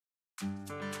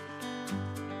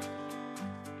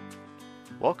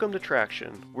Welcome to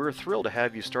Traction. We're thrilled to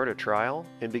have you start a trial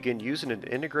and begin using an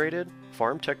integrated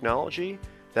farm technology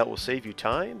that will save you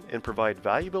time and provide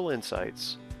valuable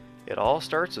insights. It all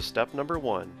starts with step number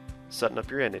 1, setting up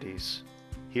your entities.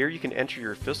 Here you can enter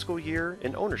your fiscal year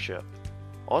and ownership.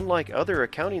 Unlike other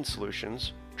accounting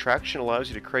solutions, Traction allows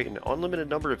you to create an unlimited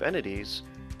number of entities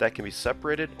that can be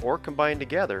separated or combined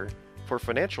together for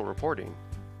financial reporting.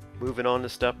 Moving on to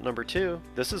step number 2,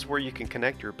 this is where you can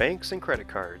connect your banks and credit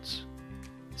cards.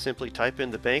 Simply type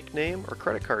in the bank name or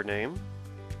credit card name,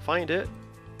 find it,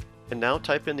 and now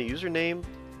type in the username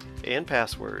and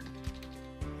password,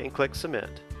 and click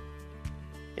Submit.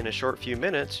 In a short few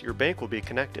minutes, your bank will be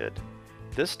connected.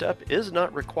 This step is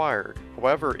not required,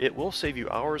 however, it will save you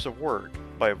hours of work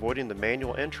by avoiding the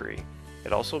manual entry.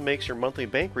 It also makes your monthly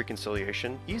bank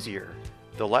reconciliation easier.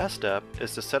 The last step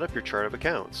is to set up your chart of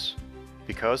accounts.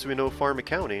 Because we know farm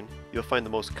accounting, you'll find the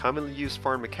most commonly used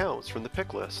farm accounts from the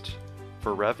pick list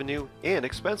for revenue and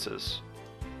expenses.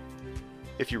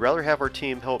 If you'd rather have our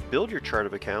team help build your chart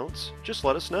of accounts, just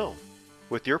let us know.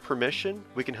 With your permission,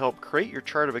 we can help create your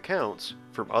chart of accounts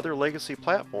from other legacy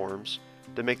platforms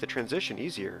to make the transition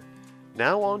easier.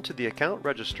 Now on to the account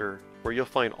register, where you'll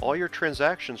find all your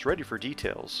transactions ready for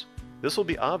details. This will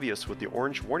be obvious with the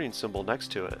orange warning symbol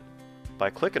next to it.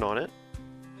 By clicking on it,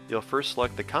 you'll first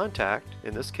select the contact,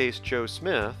 in this case Joe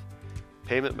Smith,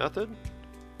 payment method,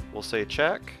 we'll say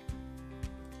check,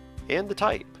 and the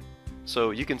type.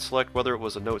 So you can select whether it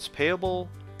was a notes payable,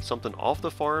 something off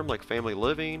the farm like family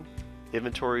living,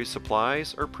 inventory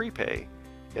supplies, or prepay.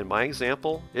 In my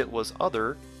example, it was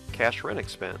other cash rent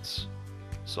expense.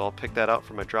 So I'll pick that out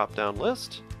from my drop down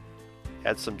list,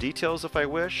 add some details if I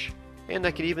wish, and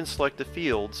I can even select the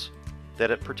fields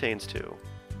that it pertains to.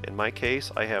 In my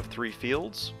case, I have 3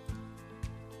 fields,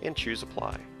 and choose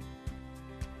apply.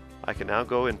 I can now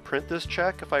go and print this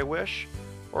check if I wish,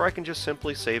 or I can just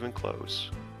simply save and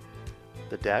close.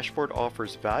 The dashboard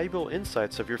offers valuable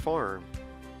insights of your farm.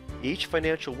 Each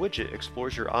financial widget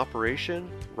explores your operation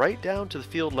right down to the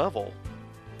field level.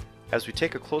 As we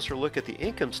take a closer look at the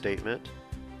income statement,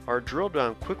 our drill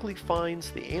down quickly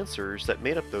finds the answers that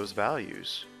made up those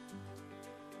values,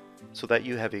 so that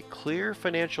you have a clear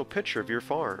financial picture of your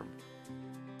farm.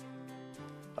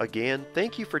 Again,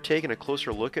 thank you for taking a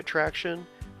closer look at Traction.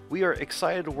 We are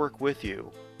excited to work with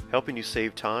you, helping you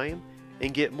save time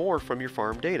and get more from your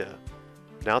farm data.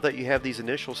 Now that you have these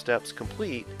initial steps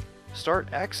complete, start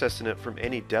accessing it from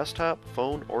any desktop,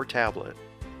 phone, or tablet.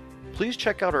 Please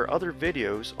check out our other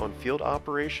videos on field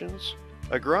operations,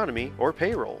 agronomy, or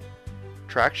payroll.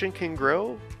 Traction can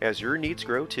grow as your needs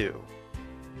grow too.